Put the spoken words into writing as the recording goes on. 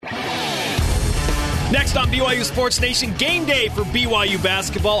Next on BYU Sports Nation, game day for BYU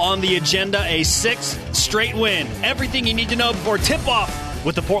basketball. On the agenda, a 6th straight win. Everything you need to know before tip-off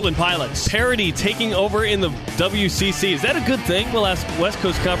with the Portland Pilots. Parity taking over in the WCC. Is that a good thing? We'll ask West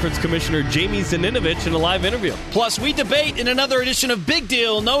Coast Conference Commissioner Jamie Zaninovich in a live interview. Plus, we debate in another edition of Big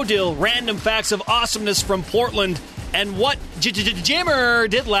Deal, No Deal, random facts of awesomeness from Portland and what Jimmer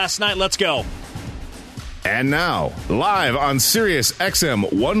did last night. Let's go. And now, live on Sirius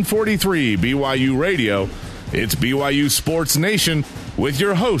XM 143 BYU Radio, it's BYU Sports Nation with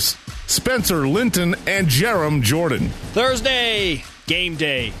your hosts, Spencer Linton and Jerem Jordan. Thursday, game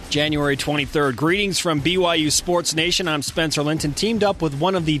day, January 23rd. Greetings from BYU Sports Nation. I'm Spencer Linton, teamed up with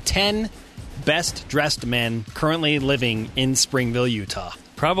one of the 10 best-dressed men currently living in Springville, Utah.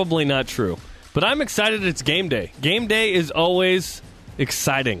 Probably not true, but I'm excited it's game day. Game day is always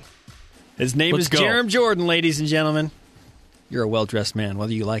exciting. His name is Jerem Jordan, ladies and gentlemen. You're a well-dressed man,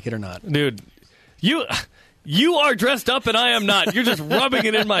 whether you like it or not. Dude, you are dressed up and I am not. You're just rubbing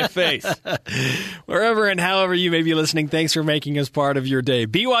it in my face. Wherever and however you may be listening, thanks for making us part of your day.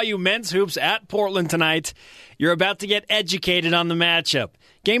 BYU men's hoops at Portland tonight. You're about to get educated on the matchup.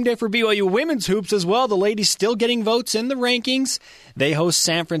 Game day for BYU women's hoops as well. The ladies still getting votes in the rankings. They host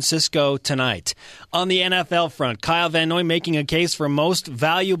San Francisco tonight. On the NFL front, Kyle Van Noy making a case for most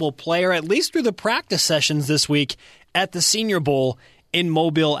valuable player, at least through the practice sessions this week at the Senior Bowl in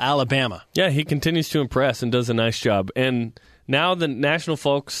Mobile, Alabama. Yeah, he continues to impress and does a nice job. And now the national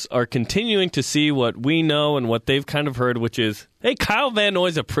folks are continuing to see what we know and what they've kind of heard, which is, hey, Kyle Van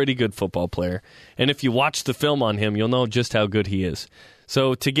Noy's a pretty good football player. And if you watch the film on him, you'll know just how good he is.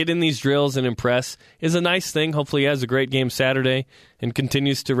 So to get in these drills and impress is a nice thing. Hopefully he has a great game Saturday and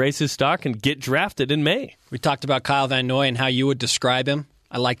continues to raise his stock and get drafted in May. We talked about Kyle Van Noy and how you would describe him.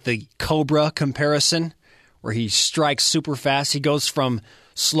 I like the Cobra comparison, where he strikes super fast. He goes from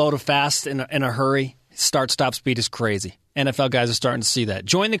slow to fast in a hurry. Start-stop speed is crazy. NFL guys are starting to see that.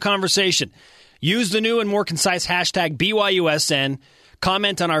 Join the conversation. Use the new and more concise hashtag BYUSN.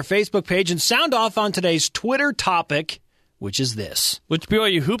 Comment on our Facebook page and sound off on today's Twitter topic, which is this. Which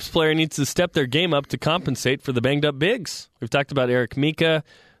BYU hoops player needs to step their game up to compensate for the banged-up bigs? We've talked about Eric Mika,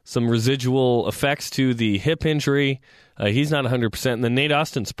 some residual effects to the hip injury. He's not 100%. And then Nate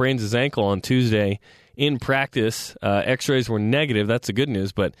Austin sprains his ankle on Tuesday in practice. X-rays were negative. That's the good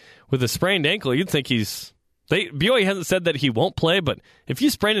news. But with a sprained ankle, you'd think BYU hasn't said that he won't play, but if you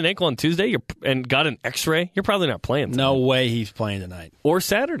sprained an ankle on Tuesday and got an X-ray, you're probably not playing tonight. No way he's playing tonight. Or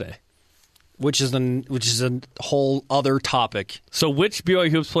Saturday. Which is a whole other topic. So which BYU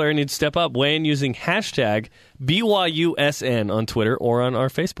hoops player needs to step up? Weigh in using hashtag BYUSN on Twitter or on our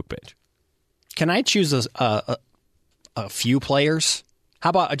Facebook page. Can I choose a few players? How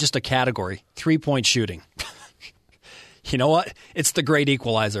about just a category? 3-point shooting. You know what? It's the great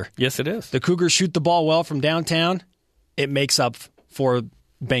equalizer. Yes, it is. The Cougars shoot the ball well from downtown. It makes up for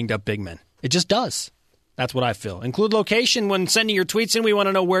banged-up big men. It just does. That's what I feel. Include location when sending your tweets in. We want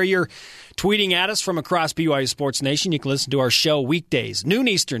to know where you're tweeting at us from across BYU Sports Nation. You can listen to our show weekdays, noon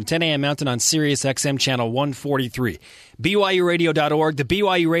Eastern, 10 a.m. Mountain on Sirius XM Channel 143, BYURadio.org, the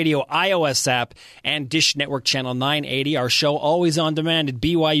BYU Radio iOS app, and Dish Network Channel 980. Our show always on demand at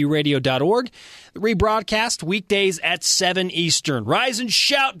BYURadio.org. The rebroadcast weekdays at 7 Eastern. Rise and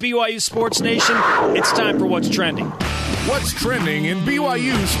shout, BYU Sports Nation. It's time for What's Trending. What's trending in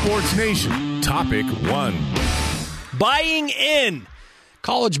BYU Sports Nation? Topic 1. Buying in.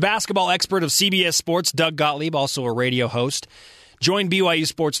 College basketball expert of CBS Sports, Doug Gottlieb, also a radio host, joined BYU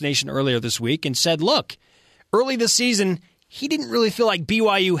Sports Nation earlier this week and said, look, early this season, he didn't really feel like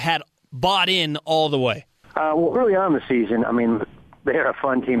BYU had bought in all the way. Well, early on in the season, I mean, they're a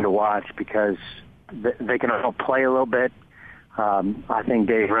fun team to watch because they can all play a little bit. I think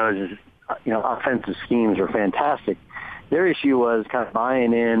Dave Rose's offensive schemes are fantastic. Their issue was kind of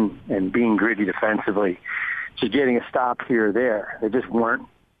buying in and being gritty defensively, just getting a stop here or there. They just weren't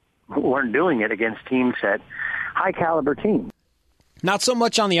doing it against teams that high-caliber teams. Not so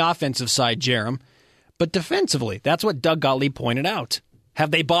much on the offensive side, Jerem, but defensively. That's what Doug Gottlieb pointed out.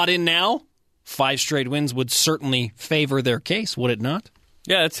 Have they bought in now? 5 straight wins would certainly favor their case, would it not?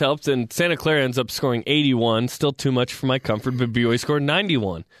 Yeah, it's helped, and Santa Clara ends up scoring 81. Still too much for my comfort, but BYU scored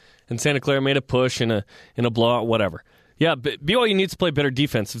 91. And Santa Clara made a push in a blowout, whatever. Yeah, but BYU needs to play better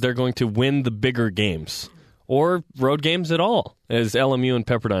defense if they're going to win the bigger games or road games at all, as LMU and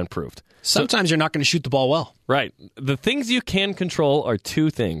Pepperdine proved. Sometimes you're not going to shoot the ball well. Right. The things you can control are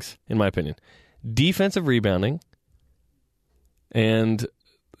 2 things, in my opinion. Defensive rebounding and,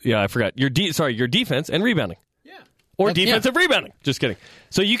 I forgot. Your defense and rebounding. Yeah. Or defensive rebounding. Just kidding.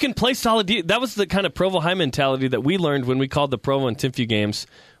 So you can play solid. That was the kind of Provo High mentality that we learned when we called the Provo and Timpview games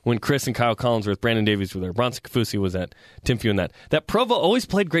when Chris and Kyle Collinsworth, Brandon Davies were there. Bronson Kafusi was at Tim Few and that Provo always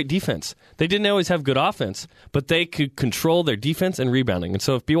played great defense. They didn't always have good offense, but they could control their defense and rebounding. And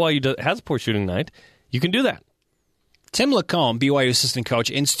so if BYU has a poor shooting night, you can do that. Tim Lacombe, BYU assistant coach,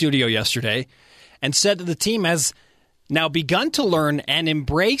 in studio yesterday, and said that the team has now begun to learn and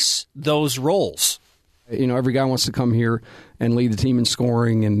embrace those roles. Every guy wants to come here and lead the team in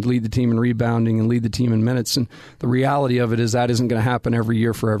scoring and lead the team in rebounding and lead the team in minutes. And the reality of it is that isn't going to happen every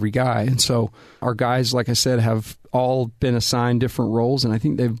year for every guy. And so our guys, like I said, have all been assigned different roles, and I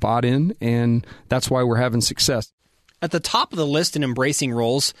think they've bought in, and that's why we're having success. At the top of the list in embracing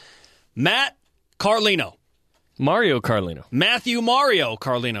roles, Matt Carlino. Mario Carlino. Matthew Mario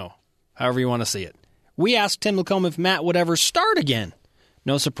Carlino, however you want to see it. We asked Tim Lacombe if Matt would ever start again.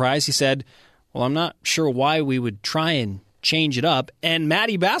 No surprise, he said, well, I'm not sure why we would try and change it up. And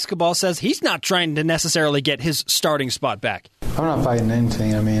Matty Basketball says he's not trying to necessarily get his starting spot back. I'm not fighting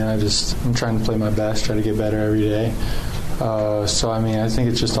anything. I'm trying to play my best, try to get better every day. I think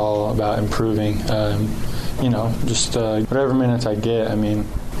it's just all about improving. Whatever minutes I get,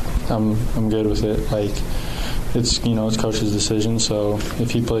 I'm good with it. It's coach's decision. So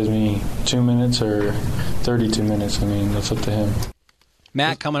if he plays me 2 minutes or 32 minutes, that's up to him.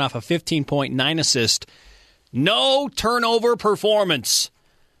 Matt coming off a 15-point, 9-assist, no turnover performance.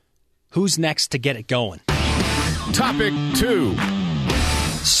 Who's next to get it going? Topic 2.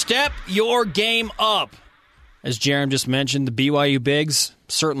 Step your game up. As Jerem just mentioned, the BYU Bigs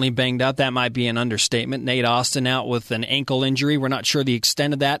certainly banged up. That might be an understatement. Nate Austin out with an ankle injury. We're not sure the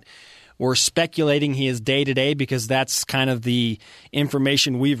extent of that. We're speculating he is day-to-day because that's kind of the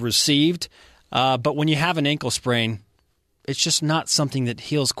information we've received. But when you have an ankle sprain, it's just not something that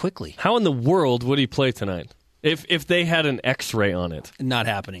heals quickly. How in the world would he play tonight if they had an X-ray on it? Not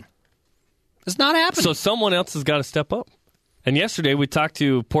happening. It's not happening. So someone else has got to step up. And yesterday we talked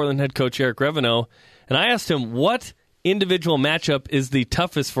to Portland head coach Eric Reveneau, and I asked him what individual matchup is the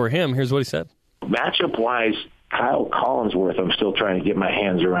toughest for him. Here's what he said. Matchup-wise, Kyle Collinsworth, I'm still trying to get my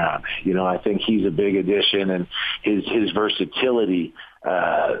hands around. I think he's a big addition, and his versatility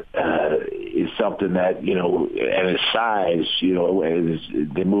is something that, and his size,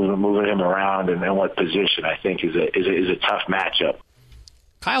 they're moving him around and in what position, I think is a tough matchup.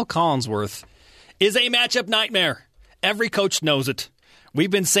 Kyle Collinsworth is a matchup nightmare. Every coach knows it. We've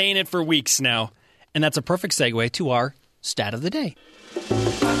been saying it for weeks now, and that's a perfect segue to our stat of the day.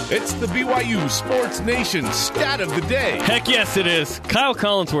 It's the BYU Sports Nation stat of the day. Heck yes, it is. Kyle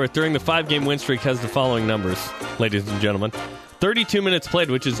Collinsworth during the 5-game win streak has the following numbers, ladies and gentlemen. 32 minutes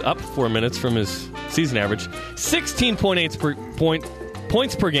played, which is up 4 minutes from his season average. 16.8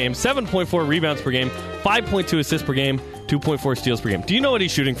 points per game, 7.4 rebounds per game, 5.2 assists per game, 2.4 steals per game. Do you know what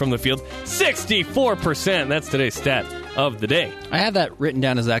he's shooting from the field? 64%. That's today's stat of the day. I have that written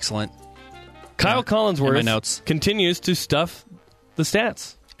down as excellent. Kyle Collinsworth in my notes. Continues to stuff the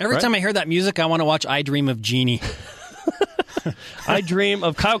stats. Every time I hear that music, I want to watch I Dream of Jeannie. I dream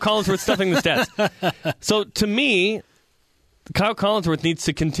of Kyle Collinsworth stuffing the stats. So to me, Kyle Collinsworth needs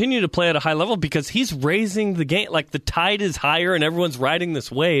to continue to play at a high level because he's raising the game. Like the tide is higher and everyone's riding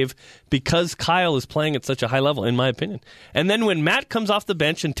this wave because Kyle is playing at such a high level, in my opinion. And then when Matt comes off the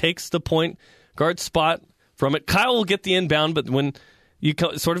bench and takes the point guard spot from it, Kyle will get the inbound, but when you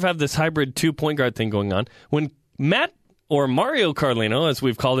sort of have this hybrid 2-point guard thing going on, when Matt or Mario Carlino, as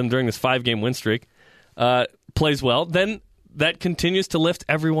we've called him during this 5-game win streak, plays well, then that continues to lift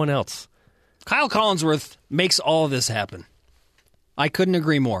everyone else. Kyle Collinsworth makes all of this happen. I couldn't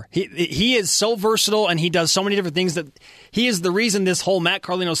agree more. He is so versatile, and he does so many different things that he is the reason this whole Matt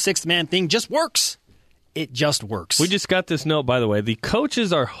Carlino sixth-man thing just works. It just works. We just got this note, by the way. The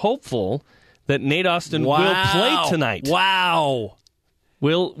coaches are hopeful that Nate Austin will play tonight. Wow.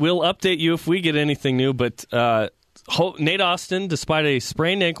 We'll update you if we get anything new, but Nate Austin, despite a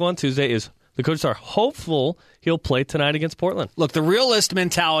sprained ankle on Tuesday, the coaches are hopeful he'll play tonight against Portland. Look, the realist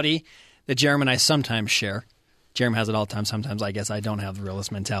mentality that Jeremy and I sometimes share. Jeremy has it all the time. Sometimes I guess I don't have the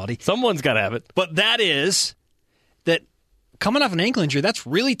realist mentality. Someone's got to have it. But that is that coming off an ankle injury, that's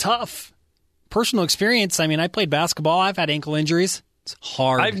really tough. Personal experience, I played basketball. I've had ankle injuries. It's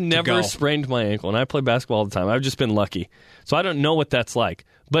hard I've never sprained my ankle, and I play basketball all the time. I've just been lucky. So I don't know what that's like.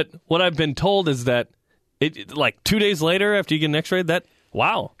 But what I've been told is that like 2 days later after you get an x-ray,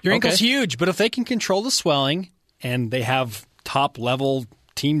 wow. Your ankle's huge, but if they can control the swelling and they have top-level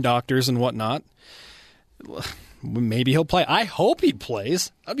team doctors and whatnot, maybe he'll play. I hope he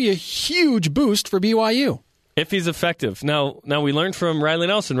plays. That'd be a huge boost for BYU. If he's effective. Now we learned from Riley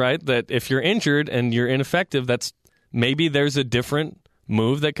Nelson, right, that if you're injured and you're ineffective, maybe there's a different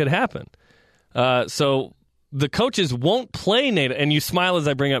move that could happen. So the coaches won't play Nate, and you smile as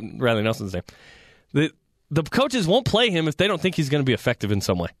I bring up Riley Nelson's name. The coaches won't play him if they don't think he's going to be effective in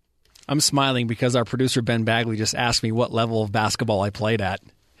some way. I'm smiling because our producer, Ben Bagley, just asked me what level of basketball I played at.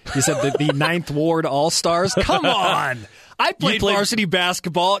 He said the 9th Ward All-Stars. Come on! I played varsity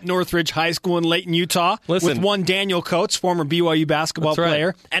basketball at Northridge High School in Layton, Utah, with one Daniel Coates, former BYU basketball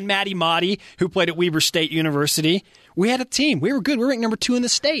player, and Matty Motti, who played at Weber State University. We had a team. We were good. We were ranked number 2 in the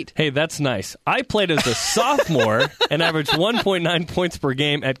state. Hey, that's nice. I played as a sophomore and averaged 1.9 points per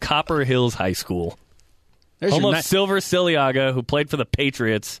game at Copper Hills High School. Home of Silver Siliaga, who played for the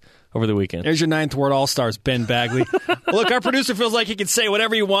Patriots over the weekend. There's your 9th Ward All-Stars, Ben Bagley. Look, our producer feels like he can say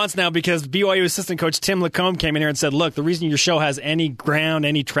whatever he wants now because BYU assistant coach Tim Lacombe came in here and said, look, the reason your show has any ground,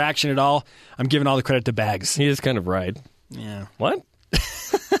 any traction at all, I'm giving all the credit to Bags. He is kind of right. Yeah. What?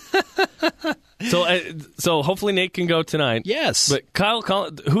 So hopefully Nate can go tonight. Yes. But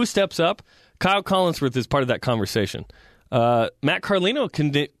who steps up? Kyle Collinsworth is part of that conversation. Matt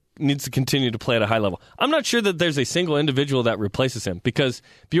Carlino needs to continue to play at a high level. I'm not sure that there's a single individual that replaces him because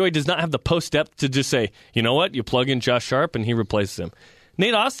BYU does not have the post depth to just say, you know what, you plug in Josh Sharp and he replaces him.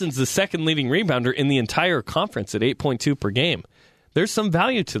 Nate Austin's the second leading rebounder in the entire conference at 8.2 per game. There's some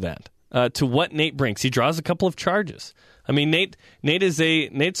value to that, to what Nate brings. He draws a couple of charges. I mean,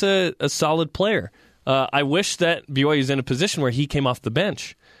 Nate's a solid player. I wish that BYU is in a position where he came off the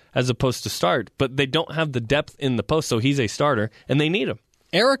bench as opposed to start, but they don't have the depth in the post, so he's a starter, and they need him.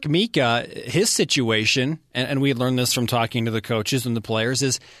 Eric Mika, his situation, and we learned this from talking to the coaches and the players,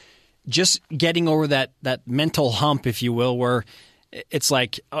 is just getting over that mental hump, if you will, where it's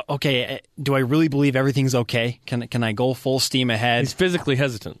like, okay, do I really believe everything's okay? Can I go full steam ahead? He's physically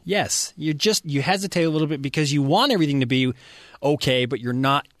hesitant. Yes, you hesitate a little bit because you want everything to be okay, but you're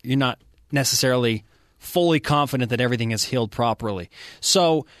not necessarily fully confident that everything is healed properly.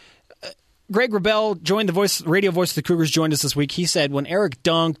 So Greg Wrubell joined the radio voice of the Cougars, joined us this week. He said when Eric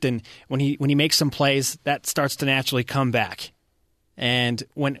dunked and when he makes some plays, that starts to naturally come back. And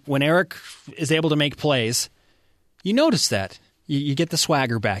when Eric is able to make plays, you notice that. You get the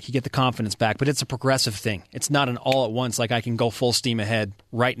swagger back, you get the confidence back, but it's a progressive thing. It's not an all at once, like I can go full steam ahead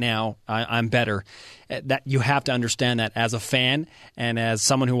right now, I'm better. That you have to understand that as a fan and as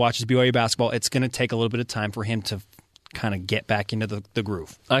someone who watches BYU basketball, it's going to take a little bit of time for him to kind of get back into the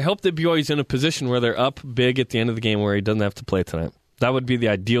groove. I hope that BYU's in a position where they're up big at the end of the game where he doesn't have to play tonight. That would be the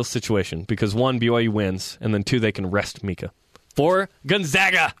ideal situation because 1, BYU wins, and then 2, they can rest Mika. For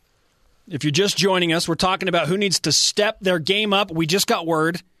Gonzaga! If you're just joining us, we're talking about who needs to step their game up. We just got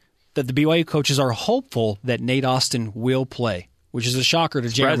word that the BYU coaches are hopeful that Nate Austin will play, which is a shocker to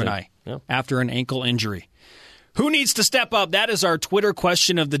Jeremy and I after an ankle injury. Who needs to step up? That is our Twitter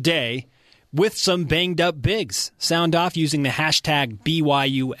question of the day with some banged-up bigs. Sound off using the hashtag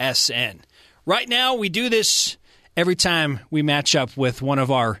BYUSN. Right now, we do this every time we match up with one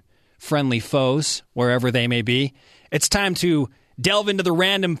of our friendly foes, wherever they may be. It's time to delve into the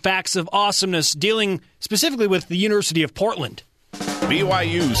random facts of awesomeness, dealing specifically with the University of Portland.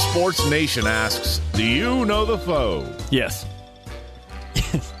 BYU Sports Nation asks, do you know the foe? Yes.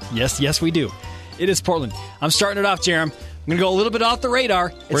 Yes, we do. It is Portland. I'm starting it off, Jerem. I'm going to go a little bit off the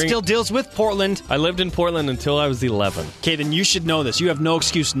radar. It still deals with Portland. I lived in Portland until I was 11. Okay, then you should know this. You have no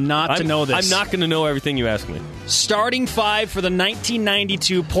excuse not to know this. I'm not going to know everything you ask me. Starting 5 for the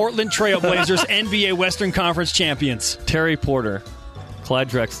 1992 Portland Trailblazers NBA Western Conference champions. Terry Porter, Clyde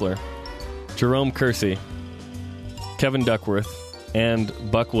Drexler, Jerome Kersey, Kevin Duckworth, and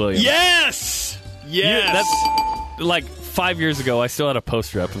Buck Williams. Yes! Yes! That's like 5 years ago. I still had a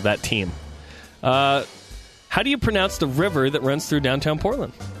poster up of that team. How do you pronounce the river that runs through downtown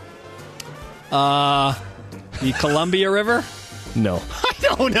Portland? The Columbia River? No. I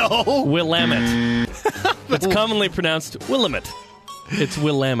don't know. Willamette. It's commonly pronounced Willamette. It's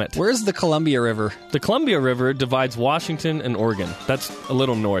Willamette. Where's the Columbia River? The Columbia River divides Washington and Oregon. That's a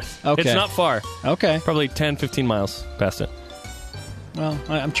little north. Okay. It's not far. Okay. Probably 10, 15 miles past it. Well,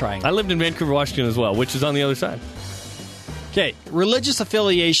 I'm trying. I lived in Vancouver, Washington as well, which is on the other side. Okay. Religious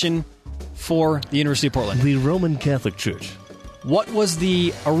affiliation for the University of Portland. The Roman Catholic Church. What was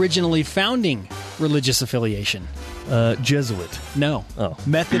the originally founding religious affiliation? Jesuit. No. Oh.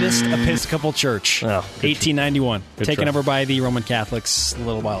 Methodist Episcopal Church. Oh, 1891. Taken try. over by the Roman Catholics a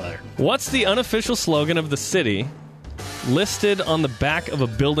little while later. What's the unofficial slogan of the city listed on the back of a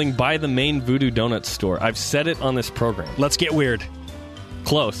building by the main Voodoo Donuts store? I've said it on this program. Let's get weird.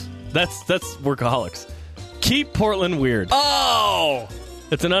 Close. That's Workaholics. Keep Portland weird. Oh!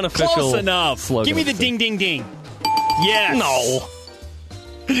 It's an unofficial Close enough. slogan. Give me the ding, ding, ding. Yes. No.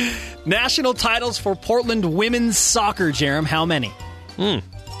 National titles for Portland women's soccer, Jerem. How many?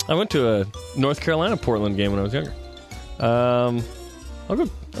 I went to a North Carolina Portland game when I was younger. I'll go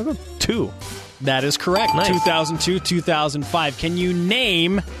 2. That is correct. Nice. 2002, 2005. Can you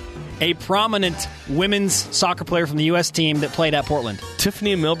name a prominent women's soccer player from the U.S. team that played at Portland?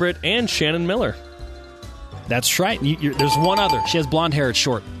 Tiffany Milbrett and Shannon Miller. That's right. There's one other. She has blonde hair. It's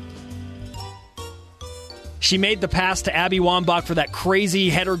short. She made the pass to Abby Wambach for that crazy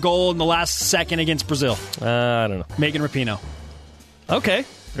header goal in the last second against Brazil. I don't know. Megan Rapinoe. Okay.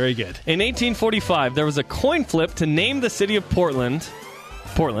 Very good. In 1845, there was a coin flip to name the city of Portland,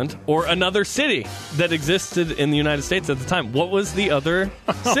 or another city that existed in the United States at the time. What was the other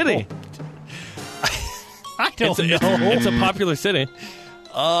city? I don't know. It's a popular city.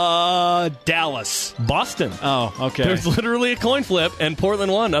 Dallas. Boston. Oh, okay. There's literally a coin flip, and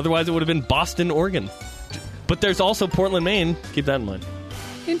Portland won. Otherwise, it would have been Boston, Oregon. But there's also Portland, Maine. Keep that in mind.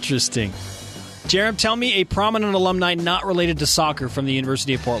 Interesting. Jerem, tell me a prominent alumni not related to soccer from the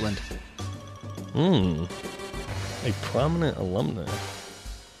University of Portland. A prominent alumni.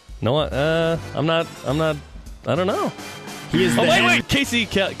 No, I'm not. I don't know. He is. Wait! Casey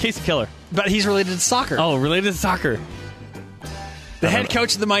Keller. But he's related to soccer. Oh, related to soccer. The head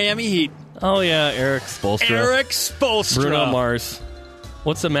coach of the Miami Heat. Oh yeah, Eric Spoelstra. Bruno Mars.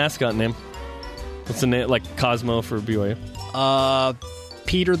 What's the mascot name? What's the name? Like Cosmo for BYU?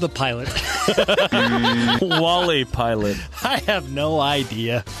 Peter the Pilot. Wally Pilot. I have no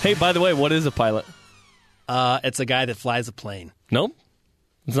idea. Hey, by the way, what is a pilot? It's a guy that flies a plane. Nope.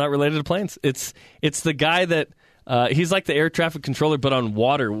 It's not related to planes. It's the guy that he's like the air traffic controller, but on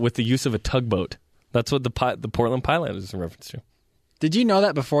water with the use of a tugboat. That's what the Portland Pilot is in reference to. Did you know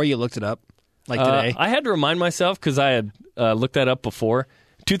that before you looked it up? Like today? I had to remind myself because I had looked that up before.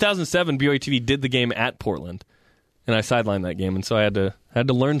 2007, BYU TV did the game at Portland, and I sidelined that game, and so I had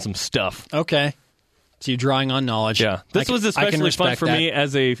to learn some stuff. Okay. So you're drawing on knowledge. Yeah. This was especially fun for me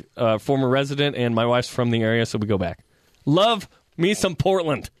as a former resident, and my wife's from the area, so we go back. Love me some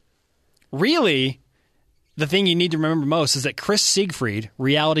Portland. Really, the thing you need to remember most is that Chris Siegfried,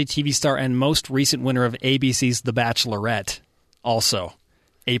 reality TV star and most recent winner of ABC's The Bachelorette, also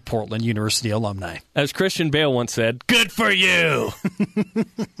a Portland University alumni. As Christian Bale once said, good for you!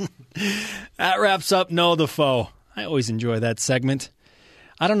 That wraps up Know the Foe. I always enjoy that segment.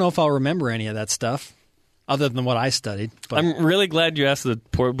 I don't know if I'll remember any of that stuff, other than what I studied. But I'm really glad you asked the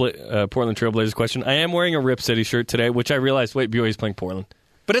Portland Trailblazers question. I am wearing a Rip City shirt today, which I realized, BYU's playing Portland.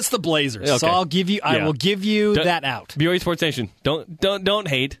 But it's the Blazers, okay. So I will give you that out. BYU Sports Nation, don't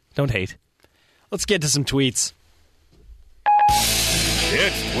hate. Don't hate. Let's get to some tweets.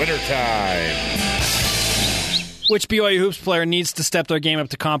 It's Twitter time. Which BYU Hoops player needs to step their game up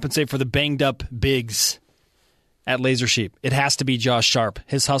to compensate for the banged-up bigs at Laser Sheep? It has to be Josh Sharp.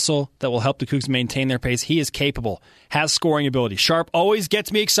 His hustle that will help the Cougs maintain their pace. He is capable, has scoring ability. Sharp always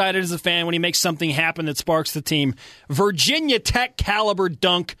gets me excited as a fan when he makes something happen that sparks the team. Virginia Tech caliber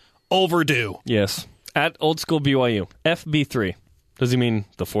dunk overdue. Yes. At Old School BYU. FB3. Does he mean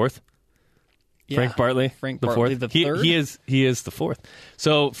the fourth? Yeah. Frank Bartley? Frank the Bartley, fourth? the third? He is the fourth.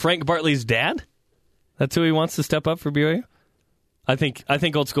 So Frank Bartley's dad? That's who he wants to step up for BYU? I think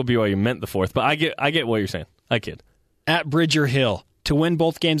Old School BYU meant the fourth, but I get what you're saying. I kid. At Bridger Hill. To win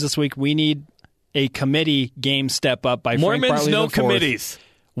both games this week, we need a committee game step up by Frank Mormons, Bartley no the fourth. committees.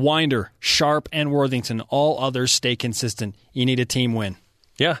 Winder, Sharp, and Worthington. All others stay consistent. You need a team win.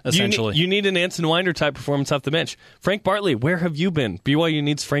 Yeah, essentially. You need an Anson Winder type performance off the bench. Frank Bartley, where have you been? BYU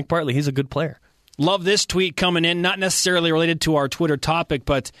needs Frank Bartley. He's a good player. Love this tweet coming in, not necessarily related to our Twitter topic,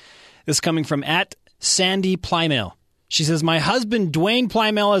 but this coming from at Sandy Plymale. She says, my husband, Dwayne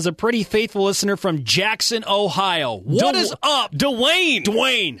Plymale, is a pretty faithful listener from Jackson, Ohio. What is up?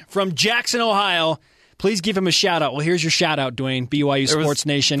 Dwayne from Jackson, Ohio. Please give him a shout-out. Well, here's your shout-out, Dwayne. BYU Sports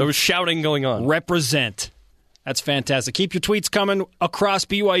Nation. There was shouting going on. Represent. That's fantastic. Keep your tweets coming across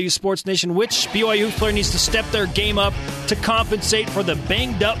BYU Sports Nation. Which BYU player needs to step their game up to compensate for the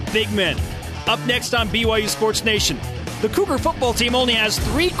banged-up big men? Up next on BYU Sports Nation. The Cougar football team only has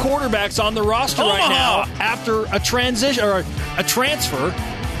 3 quarterbacks on the roster right now after a transition or a transfer.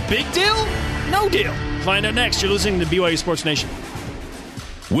 Big deal? No deal. Find out next. You're listening to BYU Sports Nation.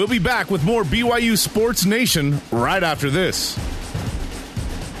 We'll be back with more BYU Sports Nation right after this.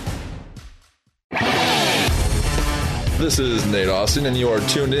 This is Nate Austin, and you are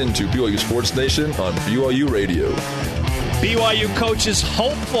tuned in to BYU Sports Nation on BYU Radio. BYU coach is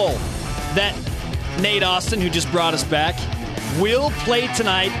hopeful that Nate Austin, who just brought us back, will play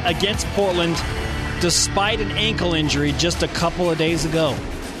tonight against Portland despite an ankle injury just a couple of days ago.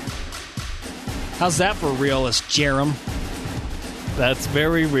 How's that for realist, Jerem? That's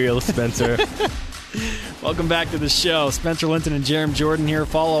very real, Spencer. Welcome back to the show. Spencer Linton and Jerem Jordan here.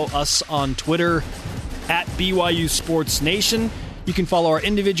 Follow us on Twitter at BYU Sports Nation. You can follow our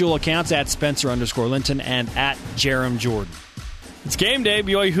individual accounts at Spencer_Linton and at Jerem Jordan. It's game day.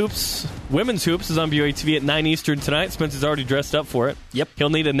 BYU Hoops, women's hoops, is on BYU TV at 9 Eastern tonight. Spencer's already dressed up for it. Yep. He'll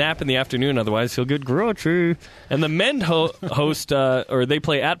need a nap in the afternoon, otherwise he'll get groggy. And the men host, or they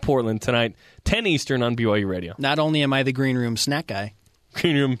play at Portland tonight, 10 Eastern on BYU Radio. Not only am I the green room snack guy,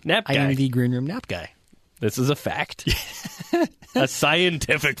 Green room nap guy. I am the green room nap guy. This is a fact. A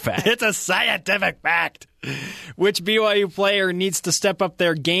scientific fact. It's a scientific fact. Which BYU player needs to step up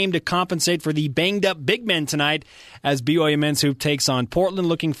their game to compensate for the banged-up big men tonight as BYU men's hoop takes on Portland,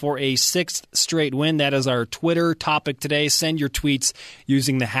 looking for a 6th straight win? That is our Twitter topic today. Send your tweets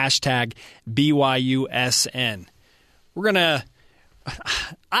using the hashtag BYUSN. We're gonna.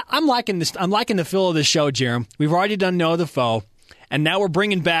 I'm liking this. I'm liking the feel of the show, Jerem. We've already done Know the Foe, and now we're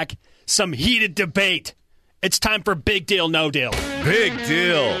bringing back some heated debate. It's time for Big Deal, No Deal. Big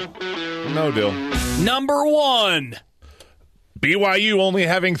deal. No deal. Number 1. BYU only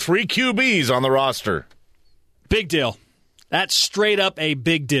having 3 QBs on the roster. Big deal. That's straight up a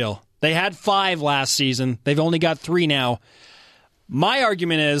big deal. They had 5 last season. They've only got 3 now. My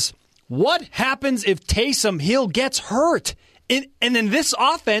argument is, what happens if Taysom Hill gets hurt? And in this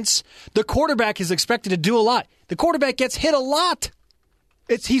offense, the quarterback is expected to do a lot. The quarterback gets hit a lot.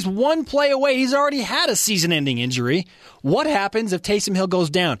 He's one play away. He's already had a season-ending injury. What happens if Taysom Hill goes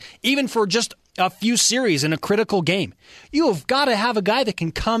down, even for just a few series in a critical game? You have got to have a guy that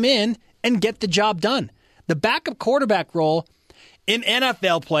can come in and get the job done. The backup quarterback role in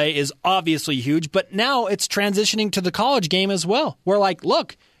NFL play is obviously huge, but now it's transitioning to the college game as well. We're like,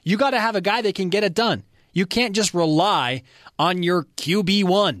 look, you got to have a guy that can get it done. You can't just rely on your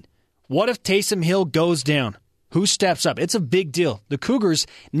QB1. What if Taysom Hill goes down? Who steps up? It's a big deal. The Cougars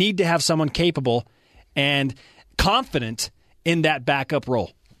need to have someone capable and confident in that backup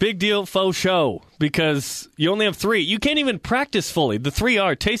role. Big deal, faux show, because you only have 3. You can't even practice fully. The 3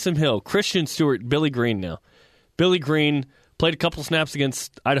 are Taysom Hill, Christian Stewart, Billy Green now. Billy Green played a couple snaps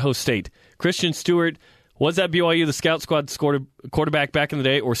against Idaho State. Christian Stewart was at BYU, the scout squad quarterback back in the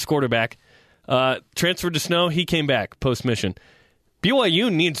day, or squarterback. Transferred to Snow, he came back post-mission.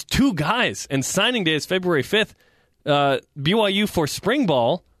 BYU needs 2 guys, and signing day is February 5th. BYU for spring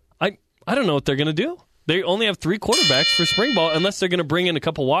ball, I don't know what they're going to do. They only have 3 quarterbacks for spring ball, unless they're going to bring in a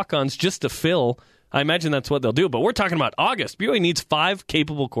couple walk-ons just to fill. I imagine that's what they'll do, but we're talking about August. BYU needs 5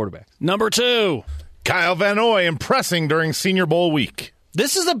 capable quarterbacks. Number 2. Kyle Van Noy impressing during Senior Bowl week.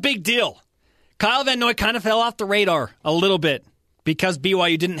 This is a big deal. Kyle Van Noy kind of fell off the radar a little bit because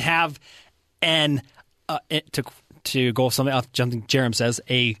BYU didn't have to go something off something Jerem says,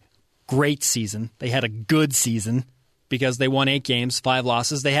 a great season. They had a good season because they won 8 games, 5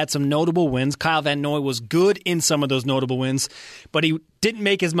 losses. They had some notable wins. Kyle Van Noy was good in some of those notable wins, but he didn't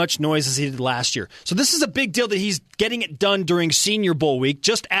make as much noise as he did last year. So this is a big deal that he's getting it done during Senior Bowl week.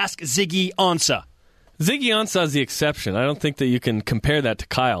 Just ask Ziggy Ansah. Ziggy Ansah is the exception. I don't think that you can compare that to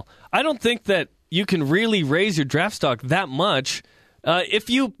Kyle. I don't think that you can really raise your draft stock that much if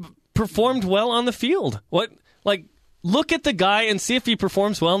you performed well on the field. Look at the guy and see if he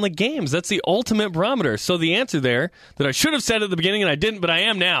performs well in the games. That's the ultimate barometer. So the answer there, that I should have said at the beginning and I didn't, but I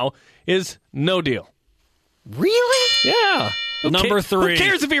am now, is no deal. Really? Yeah. Number 3. Who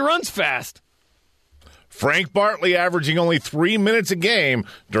cares if he runs fast? Frank Bartley averaging only 3 minutes a game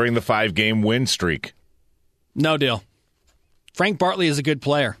during the 5-game win streak. No deal. Frank Bartley is a good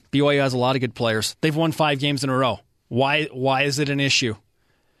player. BYU has a lot of good players. They've won 5 games in a row. Why is it an issue?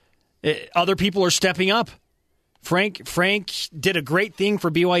 Other people are stepping up. Frank did a great thing for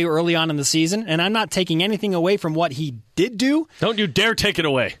BYU early on in the season, and I'm not taking anything away from what he did do. Don't you dare take it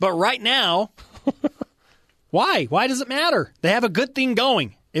away. But right now, why? Why does it matter? They have a good thing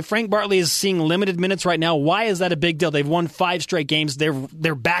going. If Frank Bartley is seeing limited minutes right now, why is that a big deal? They've won 5 straight games.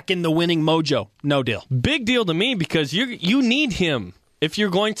 They're back in the winning mojo. No deal. Big deal to me because you need him if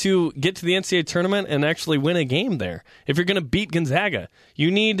you're going to get to the NCAA tournament and actually win a game there. If you're going to beat Gonzaga, you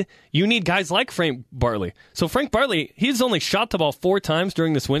need guys like Frank Bartley. So Frank Bartley, he's only shot the ball 4 times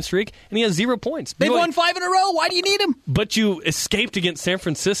during this win streak, and he has 0 points. They've won 5 in a row. Why do you need him? But you escaped against San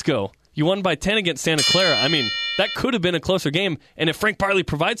Francisco. You won by 10 against Santa Clara. I mean, that could have been a closer game, and if Frank Bartley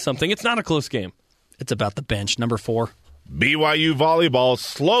provides something, it's not a close game. It's about the bench. Number 4. BYU volleyball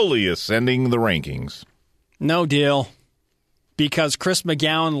slowly ascending the rankings. No deal. Because Chris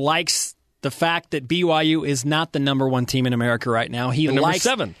McGowan likes the fact that BYU is not the number 1 team in America right now. Number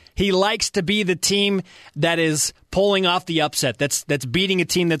 7. He likes to be the team that is pulling off the upset, that's beating a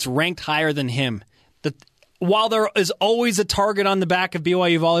team that's ranked higher than him. while there is always a target on the back of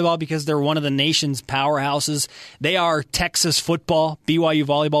BYU volleyball because they're one of the nation's powerhouses, they are Texas football. BYU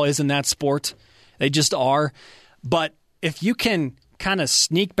volleyball isn't that sport. They just are. But if you can kind of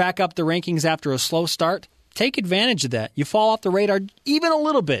sneak back up the rankings after a slow start, take advantage of that. You fall off the radar even a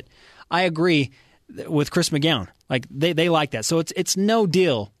little bit. I agree with Chris McGowan. Like they like that. So it's no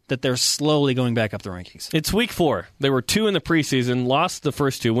deal that they're slowly going back up the rankings. It's week 4. They were 2 in the preseason, lost the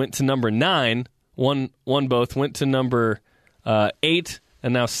first 2, went to number 9, won both, went to number 8,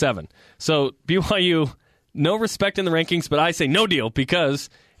 and now 7. So BYU, no respect in the rankings, but I say no deal because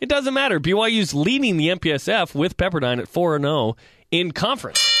it doesn't matter. BYU's leading the MPSF with Pepperdine at 4-0 in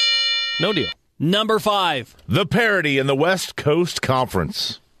conference. No deal. Number 5. The parity in the West Coast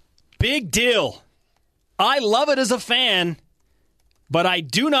Conference. Big deal. I love it as a fan, but I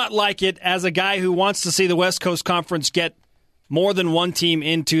do not like it as a guy who wants to see the West Coast Conference get more than one team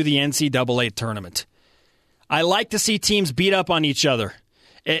into the NCAA tournament. I like to see teams beat up on each other.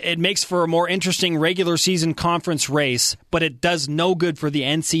 It makes for a more interesting regular season conference race, but it does no good for the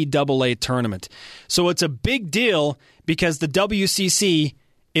NCAA tournament. So it's a big deal because the WCC,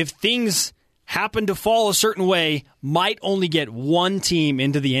 if things happen to fall a certain way, might only get one team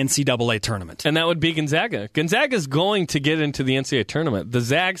into the NCAA tournament. And that would be Gonzaga. Gonzaga's going to get into the NCAA tournament. The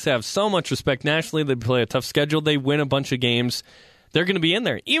Zags have so much respect nationally. They play a tough schedule. They win a bunch of games. They're going to be in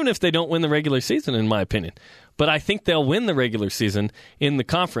there, even if they don't win the regular season, in my opinion. But I think they'll win the regular season in the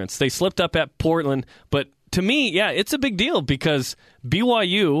conference. They slipped up at Portland. But to me, yeah, it's a big deal because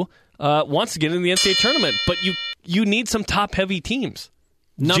BYU wants to get in the NCAA tournament. But you need some top-heavy teams.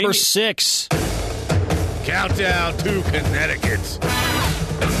 Number 6. Countdown to Connecticut.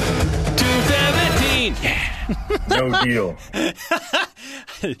 217. No deal.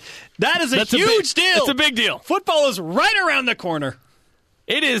 That is a huge deal. It's a big deal. Football is right around the corner.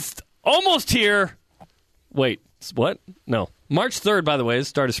 It is almost here. Wait, what? No. March 3rd, by the way, is the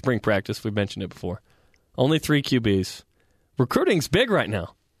start of spring practice. We've mentioned it before. Only 3 QBs. Recruiting's big right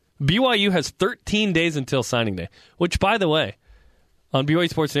now. BYU has 13 days until signing day, which, by the way, on BYU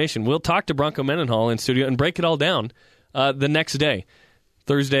Sports Nation, we'll talk to Bronco Mendenhall in studio and break it all down the next day,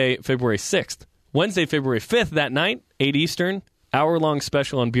 Thursday, February 6th. Wednesday, February 5th, that night, 8 Eastern, hour-long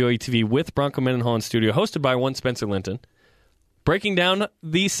special on BYU TV with Bronco Mendenhall in studio, hosted by one Spencer Linton, breaking down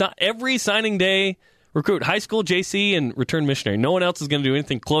every signing day recruit, high school, JC, and return missionary. No one else is going to do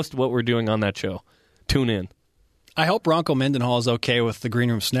anything close to what we're doing on that show. Tune in. I hope Bronco Mendenhall is okay with the Green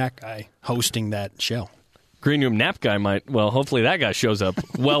Room Snack guy hosting that show. Green Room Nap guy might. Well, hopefully that guy shows up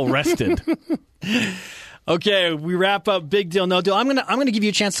well rested. Okay, we wrap up. Big deal, no deal. I'm gonna give you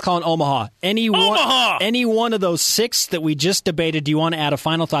a chance to call in Omaha. Any one of those 6 that we just debated. Do you want to add a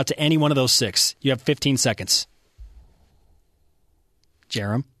final thought to any one of those 6? You have 15 seconds.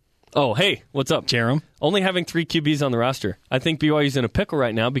 Jerem. Oh, hey, what's up, Jerem? Only having 3 QBs on the roster. I think BYU's in a pickle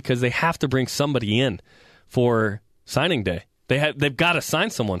right now because they have to bring somebody in for signing day. They've got to sign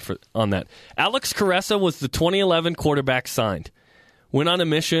someone on that. Alex Caressa was the 2011 quarterback signed. Went on a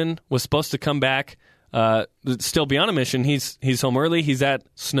mission, was supposed to come back, still be on a mission. He's home early. He's at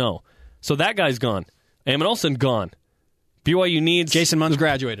Snow. So that guy's gone. Eamon Olsen gone. BYU needs... Jason Munn's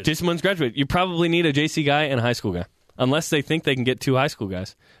graduated. You probably need a JC guy and a high school guy, unless they think they can get 2 high school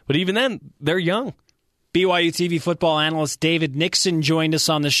guys. But even then, they're young. BYU TV football analyst David Nixon joined us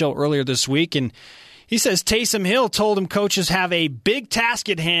on the show earlier this week, and he says Taysom Hill told him coaches have a big task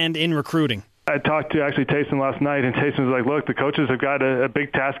at hand in recruiting. I talked to actually Taysom last night, and Taysom was like, look, the coaches have got a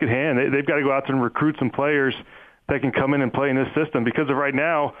big task at hand. They've got to go out there and recruit some players that can come in and play in this system. Because of right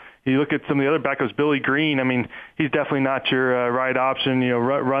now, you look at some of the other backups, Billy Green, I mean, he's definitely not your right option,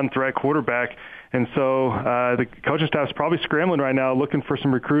 run threat quarterback. And so the coaching staff's probably scrambling right now, looking for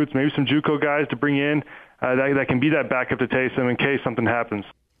some recruits, maybe some JUCO guys to bring in that can be that backup to Taysom in case something happens.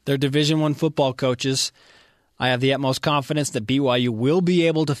 They're Division I football coaches. I have the utmost confidence that BYU will be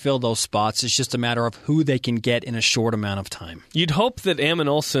able to fill those spots. It's just a matter of who they can get in a short amount of time. You'd hope that Eamon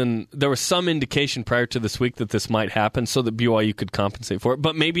Olsen, there was some indication prior to this week that this might happen so that BYU could compensate for it,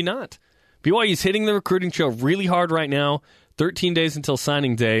 but maybe not. BYU's hitting the recruiting trail really hard right now, 13 days until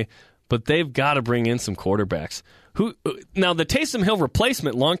signing day, but they've got to bring in some quarterbacks. Now, the Taysom Hill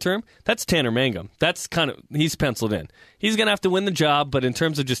replacement long-term, that's Tanner Mangum. That's he's penciled in. He's going to have to win the job, but in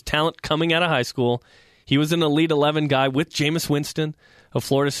terms of just talent coming out of high school, he was an Elite 11 guy with Jameis Winston of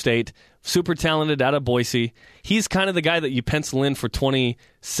Florida State, super talented out of Boise. He's kind of the guy that you pencil in for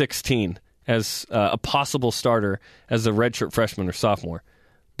 2016 as a possible starter as a redshirt freshman or sophomore.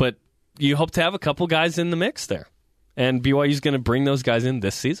 But you hope to have a couple guys in the mix there, and BYU's going to bring those guys in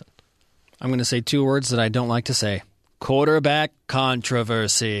this season. I'm going to say 2 words that I don't like to say. Quarterback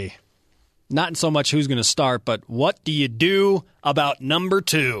controversy. Not so much who's going to start, but what do you do about number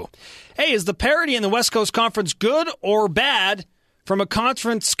 2? Hey, is the parity in the West Coast Conference good or bad from a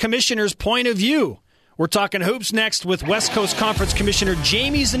conference commissioner's point of view? We're talking hoops next with West Coast Conference Commissioner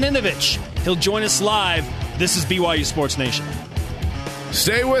Jamie Zaninovich. He'll join us live. This is BYU Sports Nation.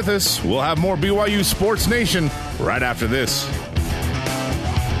 Stay with us. We'll have more BYU Sports Nation right after this.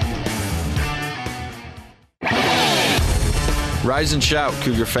 Rise and shout,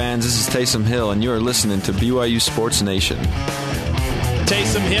 Cougar fans. This is Taysom Hill, and you are listening to BYU Sports Nation.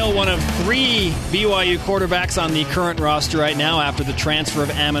 Taysom Hill, one of 3 BYU quarterbacks on the current roster right now after the transfer of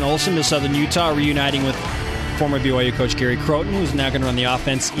Ammon Olsen to Southern Utah, reuniting with former BYU coach Gary Croton, who's now going to run the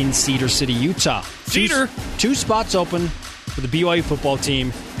offense in Cedar City, Utah. Cedar! 2 spots open for the BYU football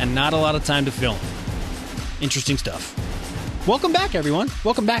team, and not a lot of time to film. Interesting stuff. Welcome back, everyone.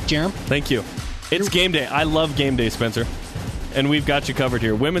 Welcome back, Jerem. Thank you. It's game day. I love game day, Spencer. And we've got you covered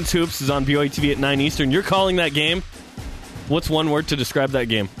here. Women's Hoops is on BYU TV at 9 Eastern. You're calling that game. What's one word to describe that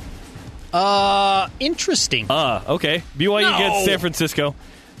game? Interesting. Okay. BYU gets San Francisco.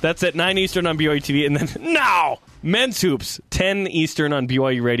 That's at 9 Eastern on BYU TV. And then, Men's Hoops, 10 Eastern on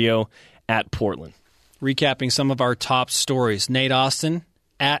BYU Radio at Portland. Recapping some of our top stories. Nate Austin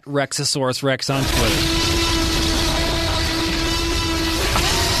at Rexosaurus Rex on Twitter.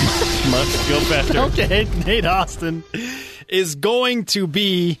 Must go faster. Okay, Nate Austin is going to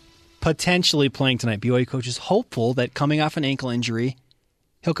be potentially playing tonight. BYU coach is hopeful that coming off an ankle injury,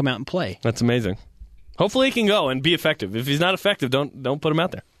 he'll come out and play. That's amazing. Hopefully he can go and be effective. If he's not effective, don't put him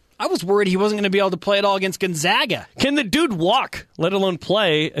out there. I was worried he wasn't going to be able to play at all against Gonzaga. Can the dude walk, let alone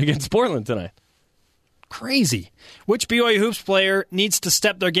play against Portland tonight? Crazy. Which BYU Hoops player needs to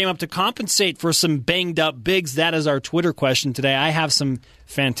step their game up to compensate for some banged-up bigs? That is our Twitter question today. I have some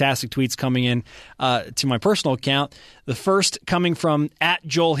fantastic tweets coming in to my personal account. The first coming from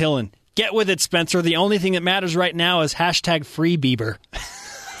 @JoelHillen. Get with it, Spencer. The only thing that matters right now is #free Bieber.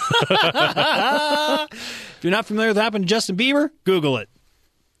 If you're not familiar with what happened to Justin Bieber, Google it.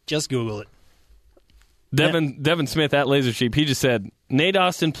 Just Google it. Devin Smith at Laser Sheep, he just said, Nate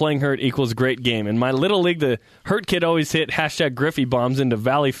Austin playing hurt equals great game. In my little league, the hurt kid always hit #Griffey bombs into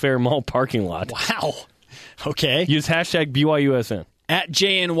Valley Fair Mall parking lot. Wow. Okay. Use #BYUSN.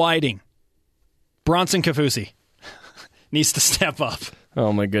 @JN Whiting. Bronson Kafusi needs to step up.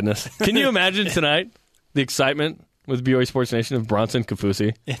 Oh, my goodness. Can you imagine tonight the excitement with BYU Sports Nation of Bronson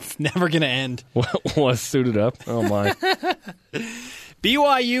Kafusi? It's never going to end. Was suited up. Oh, my.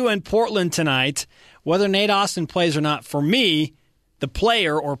 BYU and Portland tonight. Whether Nate Austin plays or not, for me, the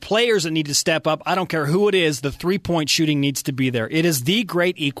player or players that need to step up, I don't care who it is, the 3-point shooting needs to be there. It is the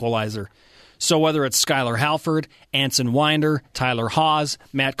great equalizer. So whether it's Skylar Halford, Anson Winder, Tyler Haws,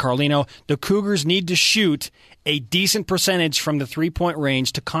 Matt Carlino, the Cougars need to shoot a decent percentage from the 3-point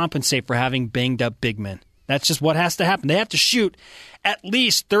range to compensate for having banged-up big men. That's just what has to happen. They have to shoot at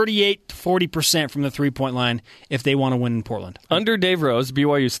least 38 to 40% from the 3-point line if they want to win in Portland. Under Dave Rose,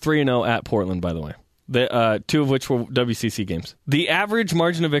 BYU's 3-0 at Portland, by the way. The 2 of which were WCC games. The average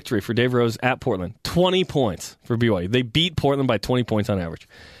margin of victory for Dave Rose at Portland, 20 points for BYU. They beat Portland by 20 points on average.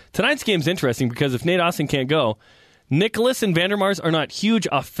 Tonight's game is interesting because if Nate Austin can't go, Nicholas and Vandermars are not huge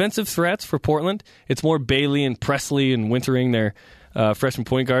offensive threats for Portland. It's more Bailey and Presley and Wintering, their freshman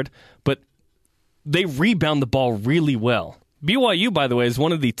point guard. But they rebound the ball really well. BYU, by the way, is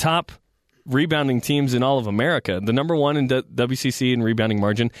one of the top rebounding teams in all of America. The number 1 in WCC in rebounding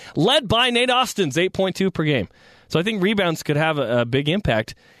margin, led by Nate Austin's 8.2 per game. So I think rebounds could have a big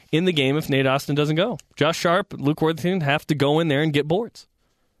impact in the game if Nate Austin doesn't go. Josh Sharp, Luke Worthington have to go in there and get boards.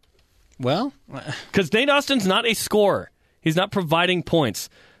 Well, because Nate Austin's not a scorer. He's not providing points.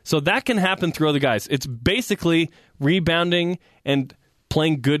 So that can happen through other guys. It's basically rebounding and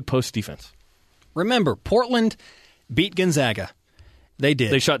playing good post defense. Remember, Portland beat Gonzaga. They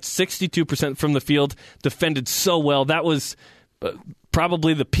did. They shot 62% from the field, defended so well. That was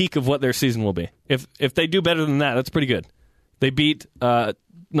probably the peak of what their season will be. If they do better than that, that's pretty good. They beat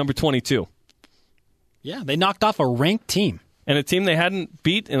number 22. Yeah, they knocked off a ranked team. And a team they hadn't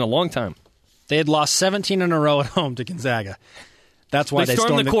beat in a long time. They had lost 17 in a row at home to Gonzaga. That's why they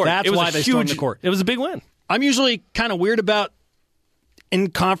stormed the court. That's why they stormed the court. It was a big win. I'm usually kind of weird about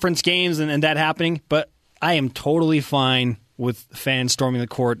in-conference games and that happening, but I am totally fine with fans storming the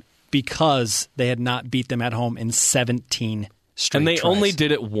court because they had not beat them at home in 17 straight And they tries. only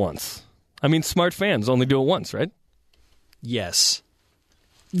did it once. I mean, smart fans only do it once, right? Yes.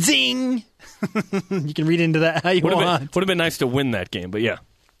 Zing! You can read into that how you want. Would have been nice to win that game, but yeah.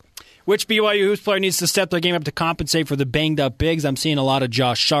 Which BYU Hoops player needs to step their game up to compensate for the banged-up bigs? I'm seeing a lot of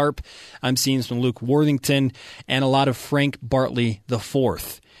Josh Sharp. I'm seeing some Luke Worthington and a lot of Frank Bartley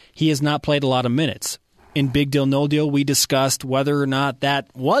IV. he has not played a lot of minutes. In Big Deal, No Deal, we discussed whether or not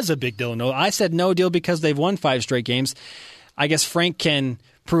that was a big deal. No, I said no deal because they've won 5 straight games. I guess Frank can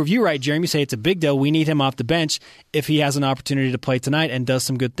prove you right, Jeremy. Say it's a big deal. We need him off the bench if he has an opportunity to play tonight and does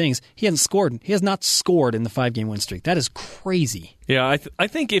some good things. He hasn't scored. He has not scored in the 5-game win streak. That is crazy. Yeah, I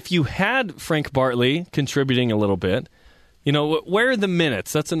think if you had Frank Bartley contributing a little bit, where are the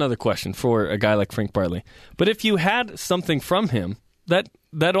minutes? That's another question for a guy like Frank Bartley. But if you had something from him,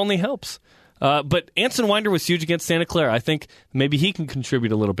 that only helps. But Anson Winder was huge against Santa Clara. I think maybe he can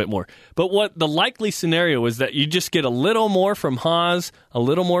contribute a little bit more. But what the likely scenario is that you just get a little more from Haas, a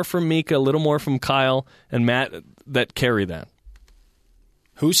little more from Mika, a little more from Kyle and Matt that carry that.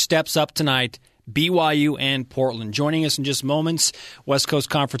 Who steps up tonight? BYU and Portland. Joining us in just moments, West Coast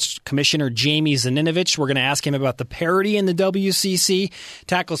Conference Commissioner Jamie Zaninovich. We're going to ask him about the parity in the WCC,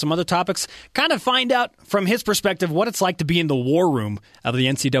 tackle some other topics, kind of find out from his perspective what it's like to be in the war room of the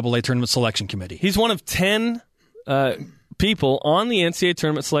NCAA Tournament Selection Committee. He's one of 10 people on the NCAA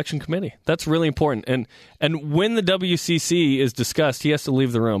Tournament Selection Committee. That's really important. And when the WCC is discussed, he has to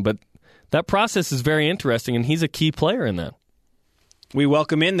leave the room. But that process is very interesting, and he's a key player in that. We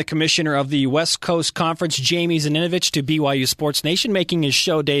welcome in the commissioner of the West Coast Conference, Jamie Zaninovich, to BYU Sports Nation, making his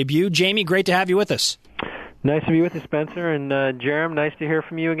show debut. Jamie, great to have you with us. Nice to be with you, Spencer. And Jerem, nice to hear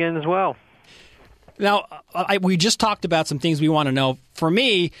from you again as well. Now, we just talked about some things we want to know. For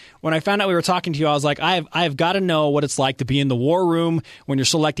me, when I found out we were talking to you, I was like, I've got to know what it's like to be in the war room when you're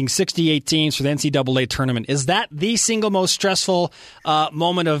selecting 68 teams for the NCAA tournament. Is that the single most stressful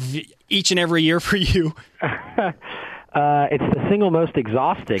moment of each and every year for you? It's the single most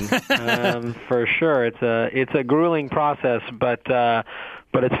exhausting, for sure. It's a grueling process, but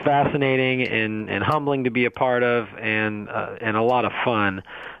it's fascinating and humbling to be a part of, and a lot of fun.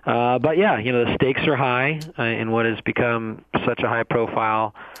 But yeah, the stakes are high in what has become such a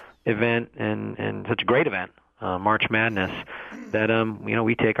high-profile event and such a great event, March Madness, that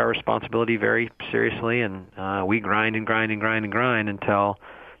we take our responsibility very seriously, and we grind and grind and grind and grind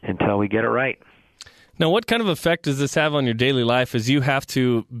until we get it right. Now, what kind of effect does this have on your daily life as you have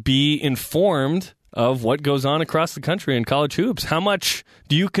to be informed of what goes on across the country in college hoops? How much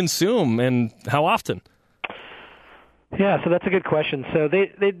do you consume and how often? Yeah, so that's a good question. So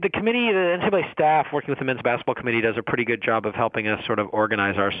the committee, the NCAA staff working with the men's basketball committee does a pretty good job of helping us sort of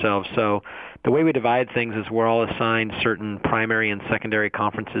organize ourselves. So the way we divide things is we're all assigned certain primary and secondary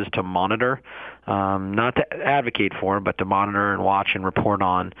conferences to monitor, not to advocate for, but to monitor and watch and report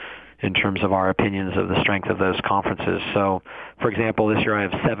on, in terms of our opinions of the strength of those conferences. So, for example, this year I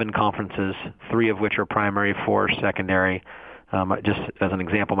have 7 conferences, 3 of which are primary, 4 secondary. Just as an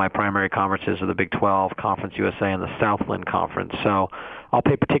example, my primary conferences are the Big 12, Conference USA, and the Southland Conference. So I'll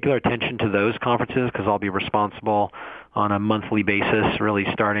pay particular attention to those conferences because I'll be responsible on a monthly basis, really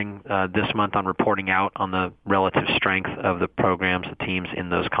starting this month, on reporting out on the relative strength of the programs, the teams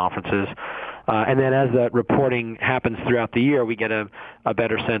in those conferences. And then as that reporting happens throughout the year, we get a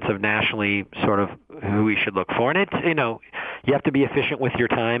better sense of nationally sort of who we should look for. And it's, you have to be efficient with your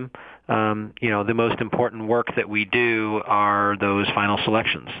time. The most important work that we do are those final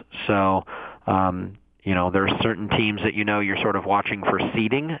selections. So, there are certain teams that you're sort of watching for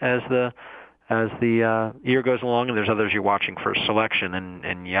seeding as the year goes along, and there's others you're watching for selection,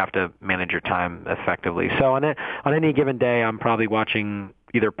 and you have to manage your time effectively. So on any given day, I'm probably watching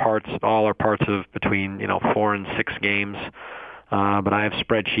either all or parts of between 4 and 6 games. But I have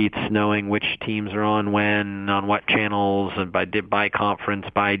spreadsheets knowing which teams are on when, on what channels, and by conference,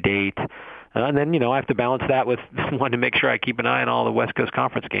 by date. And then, I have to balance that with wanting to make sure I keep an eye on all the West Coast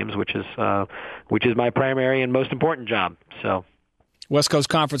Conference games, which is my primary and most important job. So, West Coast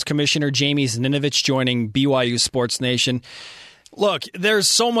Conference Commissioner Jamie Zaninovich joining BYU Sports Nation. Look, there's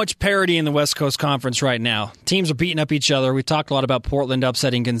so much parity in the West Coast Conference right now. Teams are beating up each other. We talked a lot about Portland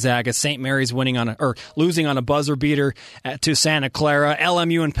upsetting Gonzaga, St. Mary's losing on a buzzer beater to Santa Clara.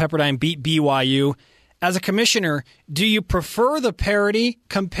 LMU and Pepperdine beat BYU. As a commissioner, do you prefer the parity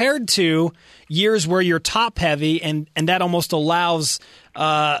compared to years where you're top heavy and that almost allows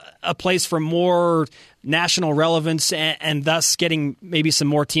a place for more national relevance and thus getting maybe some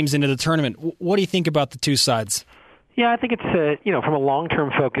more teams into the tournament? What do you think about the two sides? Yeah, I think it's from a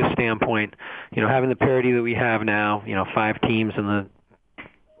long-term focus standpoint, having the parity that we have now, 5 teams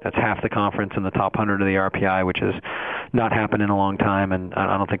that's half the conference in the top 100 of the RPI, which has not happened in a long time, and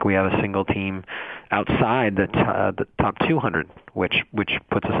I don't think we have a single team outside the top 200, which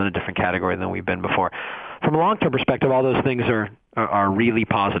puts us in a different category than we've been before. From a long-term perspective, all those things are are really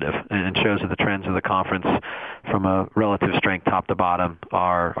positive, and shows that the trends of the conference from a relative strength top to bottom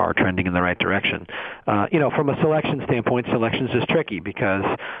are trending in the right direction. From a selection standpoint, selection's just tricky because,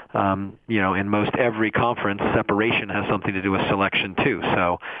 in most every conference, separation has something to do with selection too.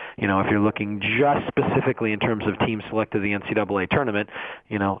 So, if you're looking just specifically in terms of teams selected to the NCAA tournament,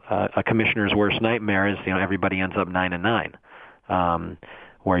 a commissioner's worst nightmare is, everybody ends up 9-9.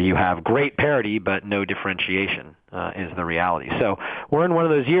 Where you have great parity but no differentiation is the reality. So we're in one of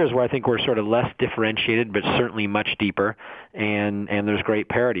those years where I think we're sort of less differentiated but certainly much deeper, and there's great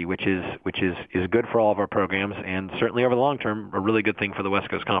parity, which is good for all of our programs, and certainly over the long term a really good thing for the West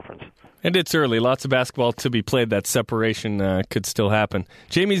Coast Conference. And it's early. Lots of basketball to be played. That separation could still happen.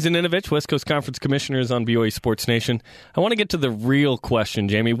 Jamie Zaninovich, West Coast Conference Commissioner, is on BYU Sports Nation. I want to get to the real question,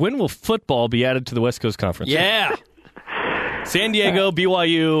 Jamie. When will football be added to the West Coast Conference? Yeah. San Diego,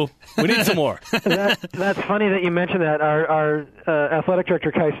 BYU, we need some more. That's funny that you mentioned that. Our athletic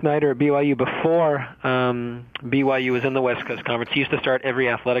director, Kai Snyder, at BYU, before BYU was in the West Coast Conference, he used to start every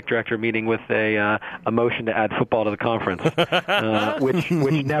athletic director meeting with a motion to add football to the conference, which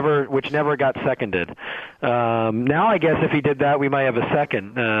never got seconded. Now, I guess if he did that, we might have a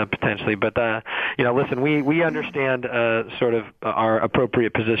second potentially. But listen, we understand sort of our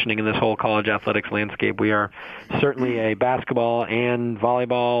appropriate positioning in this whole college athletics landscape. We are certainly a basketball and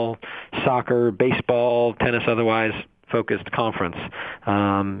volleyball, soccer, baseball, tennis, otherwise focused conference,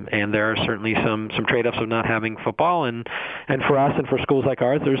 and there are certainly some trade-offs of not having football, and for us and for schools like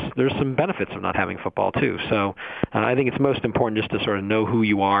ours, there's some benefits of not having football too. So I think it's most important just to sort of know who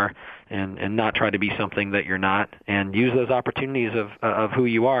you are and not try to be something that you're not, and use those opportunities of who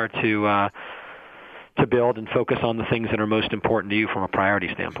you are to build and focus on the things that are most important to you from a priority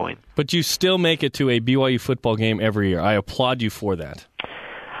standpoint. But you still make it to a BYU football game every year. I applaud you for that.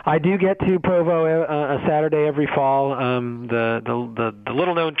 I do get to Provo a Saturday every fall. The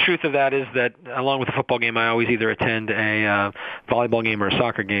little-known truth of that is that, along with the football game, I always either attend a volleyball game or a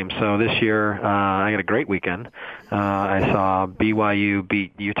soccer game. So this year, I had a great weekend. I saw BYU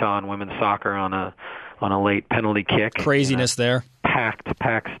beat Utah in women's soccer on a late penalty kick. Craziness there.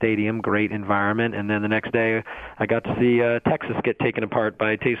 Packed stadium, great environment, and then the next day I got to see Texas get taken apart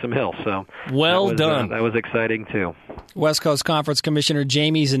by Taysom Hill. So done. That was exciting too. West Coast Conference Commissioner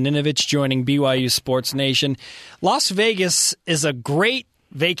Jamie Zaninovich joining BYU Sports Nation. Las Vegas is a great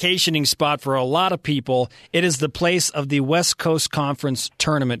vacationing spot for a lot of people. It is the place of the West Coast Conference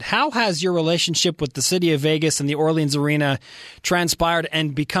tournament. How has your relationship with the city of Vegas and the Orleans Arena transpired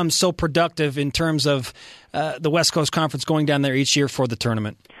and become so productive in terms of the West Coast Conference going down there each year for the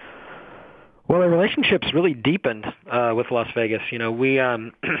tournament? Well, the relationship's really deepened with Las Vegas. We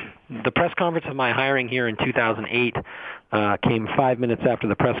the press conference of my hiring here in 2008 came 5 minutes after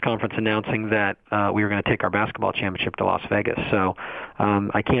the press conference announcing that we were going to take our basketball championship to Las Vegas. So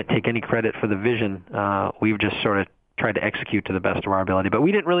I can't take any credit for the vision. We've just sort of tried to execute to the best of our ability. But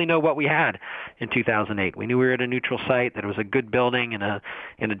we didn't really know what we had in 2008. We knew we were at a neutral site, that it was a good building in a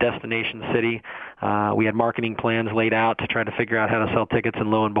destination city. We had marketing plans laid out to try to figure out how to sell tickets, and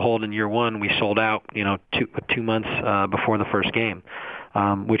lo and behold, in year one, we sold out, 2 months before the first game.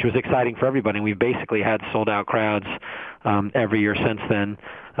 Which was exciting for everybody. We've basically had sold-out crowds every year since then.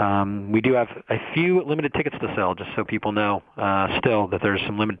 We do have a few limited tickets to sell, just so people know still that there's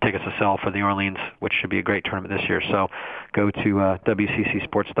some limited tickets to sell for the Orleans, which should be a great tournament this year. So go to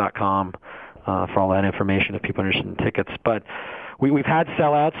WCCSports.com for all that information if people are interested in tickets. But we've had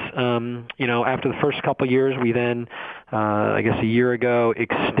sellouts. After the first couple of years, we then, I guess a year ago,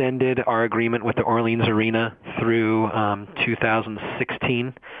 extended our agreement with the Orleans Arena through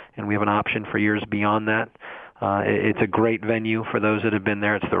 2016, and we have an option for years beyond that. It's a great venue for those that have been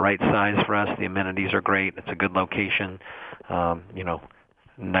there. It's the right size for us. The amenities are great. It's a good location.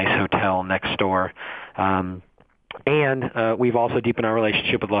 Nice hotel next door. And we've also deepened our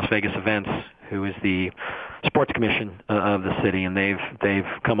relationship with Las Vegas Events, who is the sports commission of the city, and they've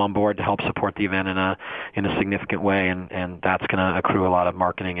come on board to help support the event in a significant way, and that's going to accrue a lot of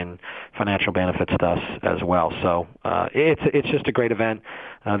marketing and financial benefits to us as well. So it's just a great event.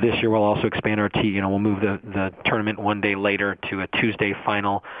 This year we'll also expand our we'll move the tournament one day later to a Tuesday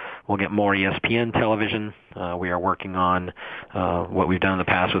final. We'll get more ESPN television. We are working on what we've done in the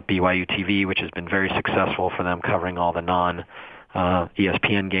past with BYU TV, which has been very successful for them, covering all the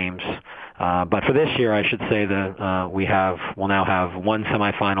non-ESPN games. But for this year, I should say that we'll now have one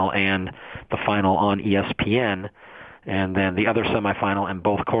semifinal and the final on ESPN, and then the other semifinal and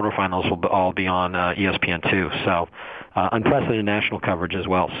both quarterfinals will all be on ESPN2. So unprecedented national coverage as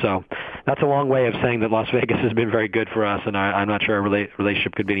well. So that's a long way of saying that Las Vegas has been very good for us, and I'm not sure our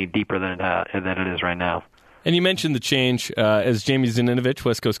relationship could be any deeper than it is right now. And you mentioned the change as Jamie Zaninovich,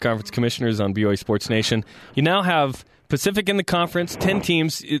 West Coast Conference Commissioner, is on BYU Sports Nation. You now have Pacific in the conference, 10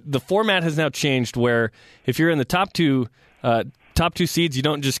 teams. The format has now changed where if you're in the top two seeds, you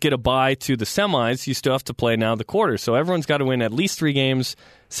don't just get a bye to the semis. You still have to play now the quarters. So everyone's got to win at least 3 games.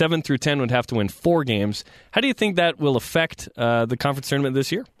 7 through 10 would have to win 4 games. How do you think that will affect the conference tournament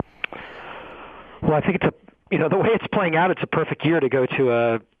this year? Well, I think the way it's playing out, it's a perfect year to go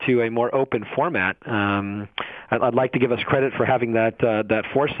to a more open format. I'd like to give us credit for having that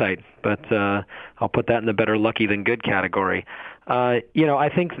foresight, but I'll put that in the better lucky than good category. I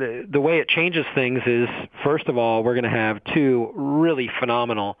think the way it changes things is, first of all, we're going to have 2 really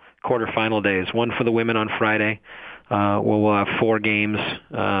phenomenal quarterfinal days. One for the women on Friday. We'll have 4 games,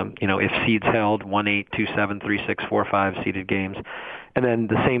 if seeds held, 1-8, 2-7, 3-6, 4-5 seeded games. And then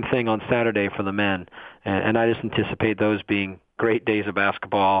the same thing on Saturday for the men. And I just anticipate those being great days of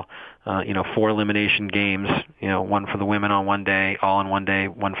basketball, 4 elimination games, one for the women on one day, all on one day,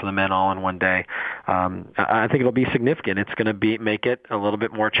 one for the men, all on one day. I think it'll be significant. It's going to make it a little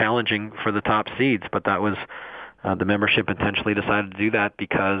bit more challenging for the top seeds, but that was the membership intentionally decided to do that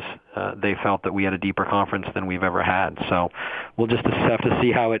because they felt that we had a deeper conference than we've ever had. So we'll just have to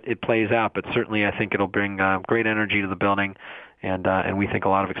see how it plays out, but certainly I think it'll bring great energy to the building and we think a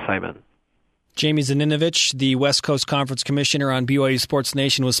lot of excitement. Jamie Zaninovich, the West Coast Conference Commissioner on BYU Sports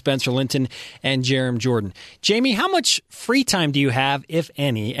Nation with Spencer Linton and Jarom Jordan. Jamie, how much free time do you have, if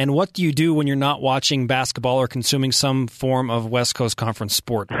any, and what do you do when you're not watching basketball or consuming some form of West Coast Conference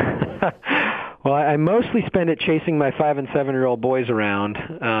sport? Well, I mostly spend it chasing my 5- and 7-year-old boys around.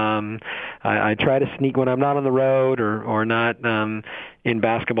 I try to sneak when I'm not on the road or not in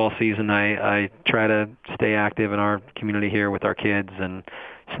basketball season. I try to stay active in our community here with our kids and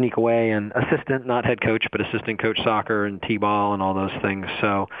sneak away and assistant, not head coach, but assistant coach soccer and t-ball and all those things.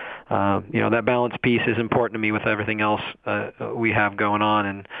 So, that balance piece is important to me with everything else we have going on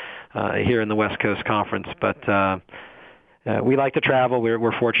and here in the West Coast Conference. But we like to travel.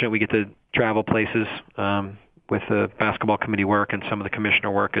 We're fortunate we get to travel places with the basketball committee work and some of the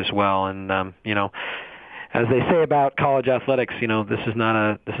commissioner work as well. And as they say about college athletics, this is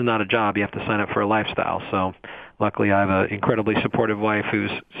not a job. You have to sign up for a lifestyle. So luckily, I have an incredibly supportive wife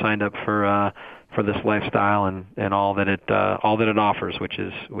who's signed up for this lifestyle and all that it offers, which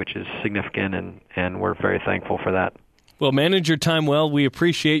is significant, and we're very thankful for that. Well, manage your time well. We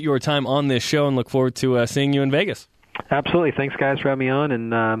appreciate your time on this show and look forward to seeing you in Vegas. Absolutely. Thanks, guys, for having me on,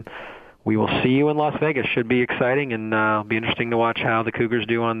 and we will see you in Las Vegas. Should be exciting, and it'll be interesting to watch how the Cougars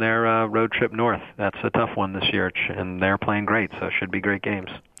do on their road trip north. That's a tough one this year, and they're playing great, so it should be great games.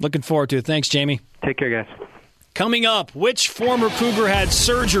 Looking forward to it. Thanks, Jamie. Take care, guys. Coming up, which former Cougar had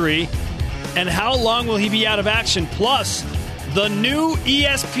surgery, and how long will he be out of action? Plus, the new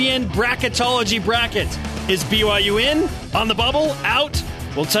ESPN Bracketology bracket. Is BYU in? On the bubble? Out?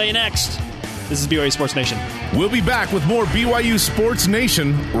 We'll tell you next. This is BYU Sports Nation. We'll be back with more BYU Sports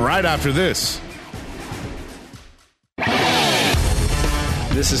Nation right after this.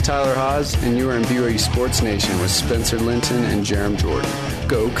 This is Tyler Haas, and you are in BYU Sports Nation with Spencer Linton and Jarom Jordan.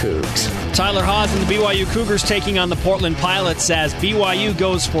 Go Cougs. Tyler Haas and the BYU Cougars taking on the Portland Pilots as BYU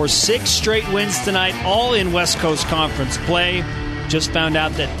goes for 6 straight wins tonight, all in West Coast Conference play. Just found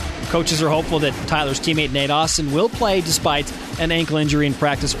out that coaches are hopeful that Tyler's teammate Nate Austin will play despite an ankle injury in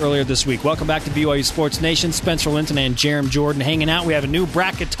practice earlier this week. Welcome back to BYU Sports Nation. Spencer Linton and Jarom Jordan hanging out. We have a new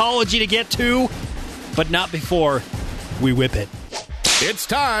bracketology to get to, but not before we whip it. It's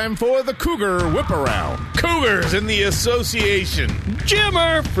time for the Cougar Whip Around. Cougars in the association.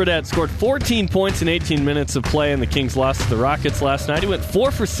 Jimmer Fredette scored 14 points in 18 minutes of play, and the Kings lost to the Rockets last night. He went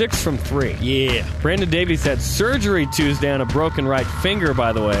 4 for 6 from 3. Yeah. Brandon Davies had surgery Tuesday on a broken right finger,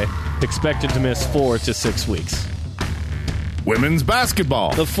 by the way. Expected to miss 4 to 6 weeks. Women's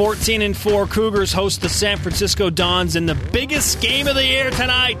basketball. The 14-4 Cougars host the San Francisco Dons in the biggest game of the year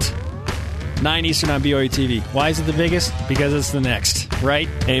tonight. 9 Eastern on BYU TV. Why is it the biggest? Because it's the next, right?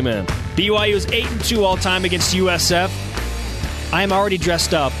 Amen. BYU is 8-2 all-time against USF. I am already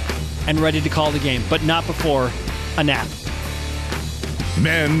dressed up and ready to call the game, but not before a nap.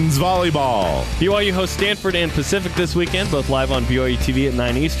 Men's volleyball. BYU hosts Stanford and Pacific this weekend, both live on BYU TV at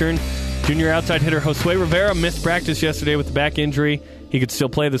 9 Eastern. Junior outside hitter Josue Rivera missed practice yesterday with a back injury. He could still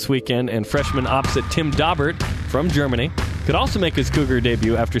play this weekend, and freshman opposite Tim Daubert from Germany could also make his Cougar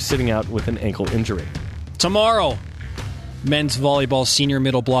debut after sitting out with an ankle injury. Tomorrow, men's volleyball senior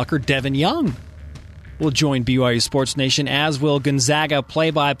middle blocker Devin Young will join BYU Sports Nation, as will Gonzaga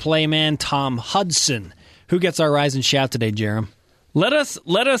play-by-play man Tom Hudson. Who gets our rise and shout today, Jarom? Let us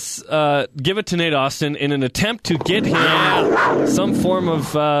give it to Nate Austin in an attempt to get him some form of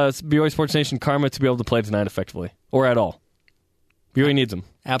BYU Sports Nation karma to be able to play tonight effectively, or at all. BYU needs him.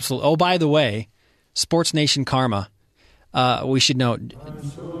 Absolutely. Oh, by the way, Sports Nation karma, we should note,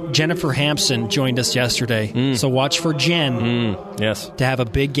 Jennifer Hampson joined us yesterday, so watch for Jen yes. to have a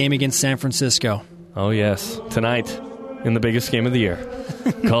big game against San Francisco. Oh, yes. Tonight, in the biggest game of the year,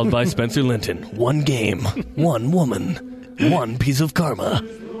 called by Spencer Linton. One game, one woman. One piece of karma.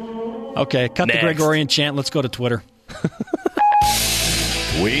 Okay, cut Next. the Gregorian chant. Let's go to Twitter.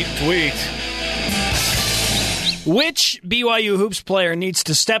 Tweet. Which BYU Hoops player needs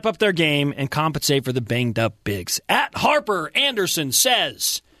to step up their game and compensate for the banged-up bigs? At Harper Anderson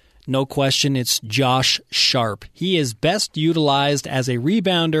says, no question, it's Josh Sharp. He is best utilized as a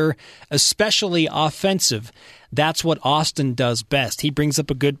rebounder, especially offensive. That's what Austin does best. He brings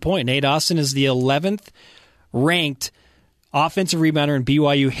up a good point. Nate Austin is the 11th ranked offensive rebounder in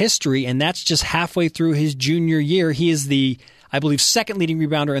BYU history, and that's just halfway through his junior year. He is the, I believe, second leading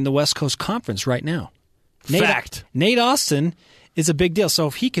rebounder in the West Coast Conference right now. Fact. Nate Austin is a big deal. So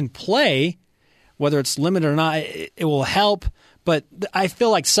if he can play, whether it's limited or not, it will help. But I feel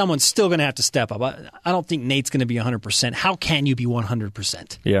like someone's still going to have to step up. I don't think Nate's going to be 100%. How can you be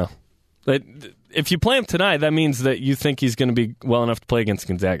 100%? Yeah. But if you play him tonight, that means that you think he's going to be well enough to play against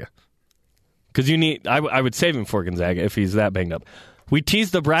Gonzaga. Because I would save him for Gonzaga if he's that banged up. We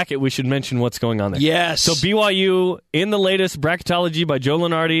teased the bracket. We should mention what's going on there. Yes. So BYU, in the latest bracketology by Joe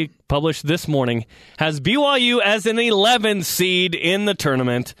Lunardi, published this morning, has BYU as an 11 seed in the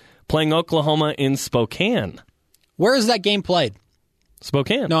tournament, playing Oklahoma in Spokane. Where is that game played?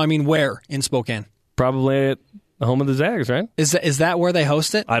 Spokane. No, I mean where in Spokane? Probably at the home of the Zags, right? Is that where they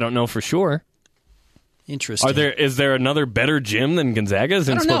host it? I don't know for sure. Interesting. Is there another better gym than Gonzaga's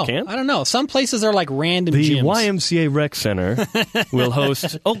in Spokane? I don't know. Some places are like random The gyms. YMCA Rec Center will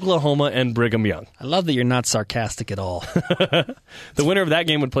host Oklahoma and Brigham Young. I love that you're not sarcastic at all. The winner of that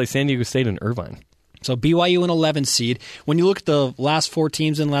game would play San Diego State and Irvine. So BYU an 11 seed. When you look at the last four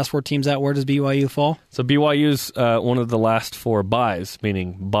teams out, where does BYU fall? So BYU's one of the last four byes,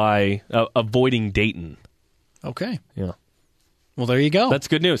 meaning avoiding Dayton. Okay. Yeah. Well, there you go. That's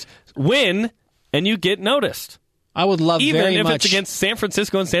good news. Win, and you get noticed. I would love even very if much, it's against San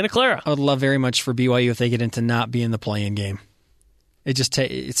Francisco and Santa Clara. I would love very much for BYU if they get into not being the play-in game. It just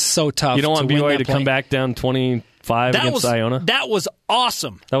it's so tough. You don't want to BYU to come back down 25 against Iona? That was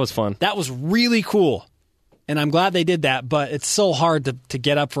awesome. That was fun. That was really cool. And I'm glad they did that, but it's so hard to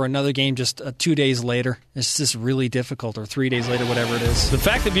get up for another game just 2 days later. It's just really difficult, or 3 days later, whatever it is. The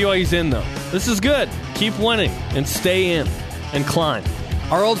fact that BYU's in, though, this is good. Keep winning and stay in and climb.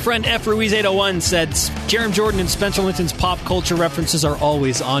 Our old friend F. Ruiz 801 said, Jerem Jordan and Spencer Linton's pop culture references are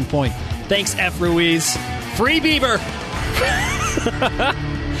always on point. Thanks, F. Ruiz. Free Bieber!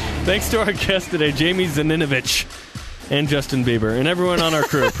 Thanks to our guest today, Jamie Zaninovich and Justin Bieber, and everyone on our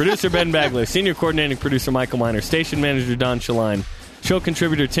crew. Producer Ben Bagley, senior coordinating producer Michael Miner, station manager Don Shaline, show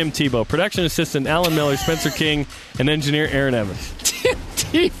contributor Tim Tebow, production assistant Alan Miller, Spencer King, and engineer Aaron Evans. Tim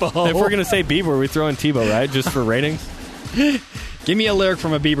Tebow! If we're going to say Bieber, we throw in Tebow, right? Just for ratings? Give me a lyric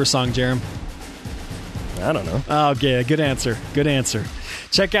from a Bieber song, Jerem. I don't know. Oh, yeah, good answer. Good answer.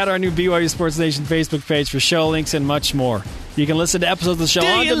 Check out our new BYU Sports Nation Facebook page for show links and much more. You can listen to episodes of the show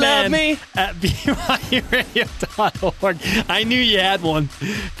on demand at BYURadio.org. I knew you had one.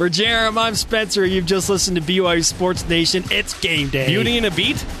 For Jerem, I'm Spencer. You've just listened to BYU Sports Nation. It's game day. Beauty and a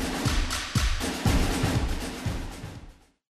Beat?